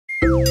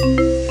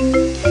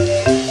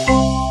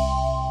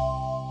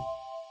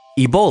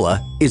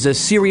Ebola is a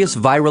serious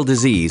viral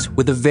disease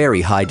with a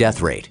very high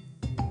death rate.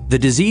 The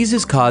disease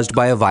is caused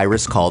by a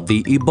virus called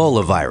the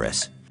Ebola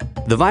virus.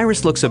 The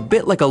virus looks a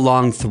bit like a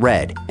long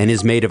thread and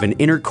is made of an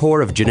inner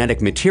core of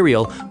genetic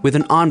material with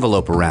an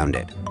envelope around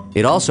it.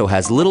 It also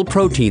has little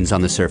proteins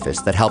on the surface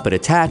that help it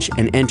attach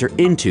and enter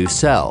into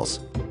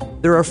cells.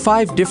 There are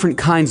 5 different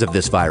kinds of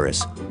this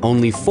virus.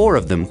 Only 4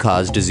 of them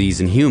cause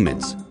disease in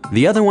humans.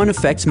 The other one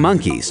affects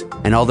monkeys,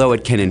 and although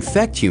it can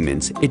infect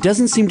humans, it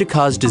doesn't seem to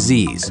cause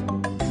disease.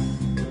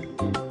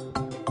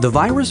 The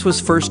virus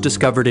was first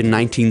discovered in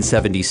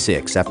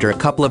 1976 after a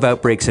couple of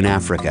outbreaks in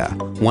Africa.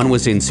 One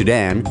was in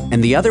Sudan,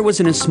 and the other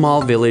was in a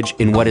small village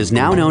in what is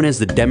now known as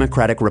the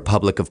Democratic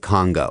Republic of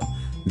Congo.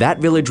 That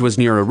village was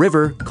near a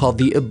river called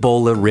the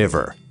Ebola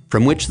River,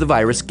 from which the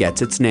virus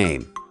gets its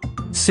name.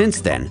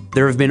 Since then,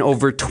 there have been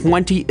over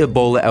 20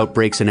 Ebola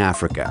outbreaks in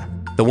Africa.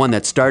 The one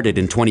that started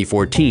in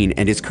 2014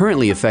 and is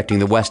currently affecting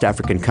the West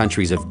African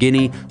countries of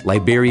Guinea,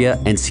 Liberia,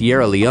 and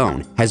Sierra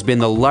Leone has been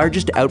the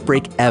largest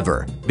outbreak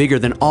ever, bigger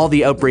than all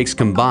the outbreaks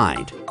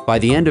combined. By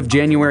the end of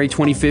January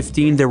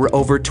 2015, there were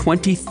over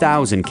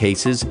 20,000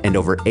 cases and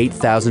over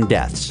 8,000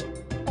 deaths.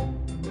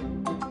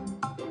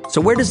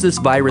 So where does this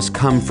virus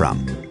come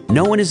from?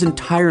 No one is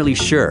entirely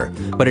sure,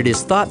 but it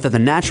is thought that the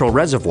natural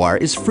reservoir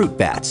is fruit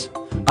bats.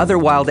 Other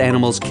wild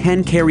animals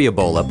can carry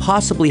Ebola,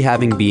 possibly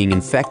having been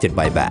infected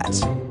by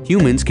bats.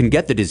 Humans can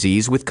get the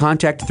disease with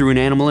contact through an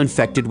animal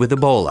infected with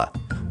Ebola.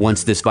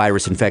 Once this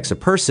virus infects a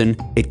person,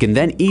 it can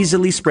then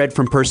easily spread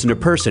from person to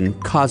person,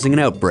 causing an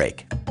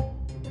outbreak.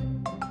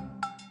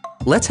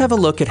 Let's have a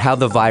look at how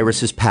the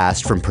virus is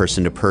passed from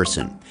person to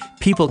person.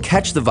 People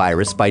catch the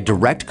virus by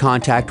direct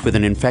contact with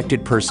an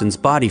infected person's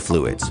body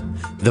fluids.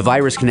 The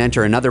virus can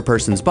enter another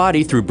person's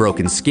body through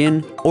broken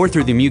skin or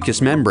through the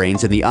mucous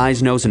membranes in the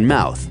eyes, nose, and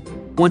mouth.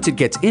 Once it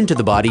gets into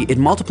the body, it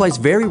multiplies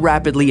very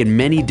rapidly in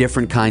many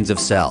different kinds of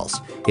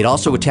cells. It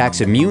also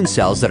attacks immune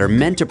cells that are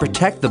meant to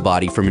protect the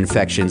body from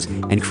infections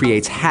and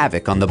creates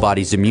havoc on the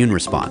body's immune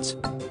response.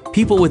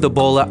 People with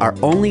Ebola are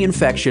only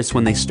infectious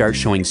when they start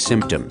showing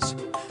symptoms.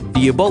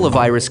 The Ebola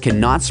virus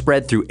cannot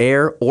spread through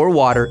air or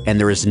water, and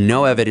there is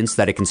no evidence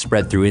that it can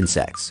spread through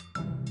insects.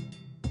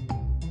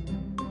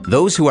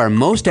 Those who are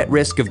most at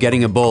risk of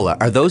getting Ebola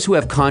are those who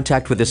have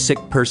contact with a sick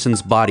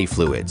person's body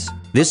fluids.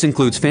 This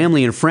includes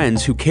family and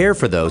friends who care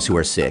for those who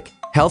are sick,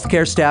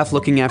 healthcare staff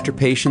looking after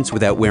patients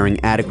without wearing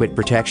adequate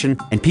protection,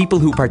 and people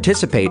who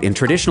participate in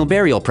traditional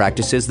burial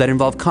practices that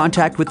involve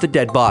contact with the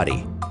dead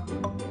body.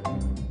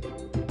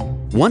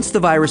 Once the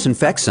virus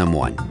infects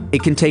someone,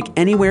 it can take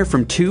anywhere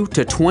from 2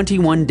 to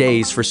 21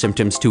 days for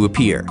symptoms to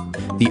appear.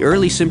 The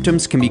early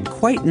symptoms can be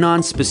quite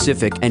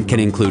nonspecific and can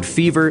include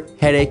fever,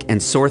 headache,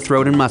 and sore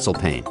throat and muscle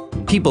pain.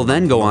 People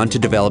then go on to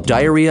develop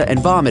diarrhea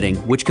and vomiting,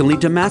 which can lead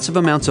to massive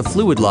amounts of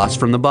fluid loss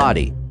from the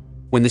body.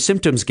 When the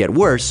symptoms get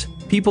worse,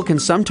 people can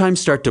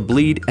sometimes start to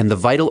bleed and the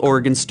vital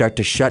organs start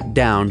to shut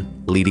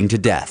down, leading to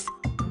death.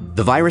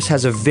 The virus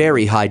has a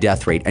very high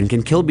death rate and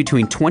can kill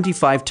between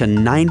 25 to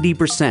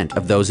 90%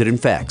 of those it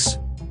infects.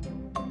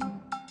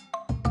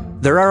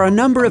 There are a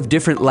number of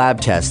different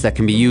lab tests that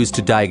can be used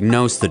to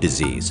diagnose the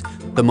disease.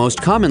 The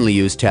most commonly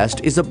used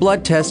test is a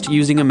blood test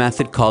using a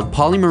method called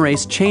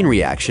polymerase chain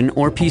reaction,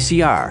 or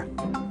PCR.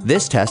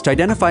 This test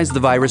identifies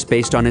the virus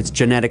based on its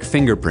genetic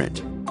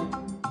fingerprint.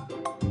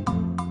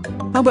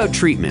 How about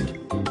treatment?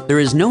 There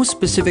is no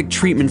specific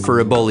treatment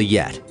for Ebola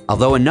yet,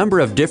 although a number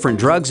of different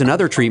drugs and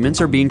other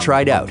treatments are being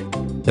tried out.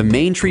 The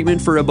main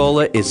treatment for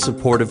Ebola is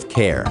supportive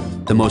care,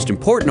 the most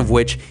important of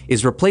which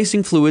is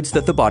replacing fluids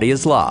that the body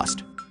has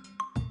lost.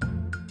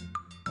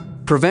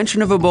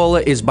 Prevention of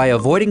Ebola is by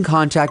avoiding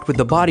contact with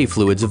the body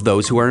fluids of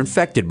those who are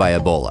infected by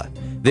Ebola.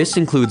 This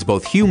includes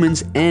both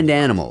humans and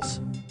animals.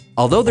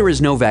 Although there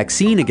is no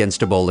vaccine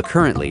against Ebola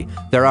currently,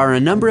 there are a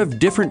number of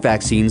different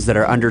vaccines that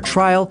are under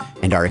trial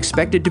and are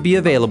expected to be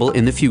available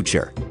in the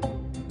future.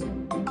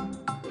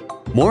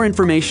 More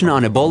information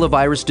on Ebola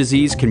virus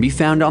disease can be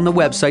found on the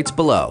websites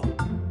below.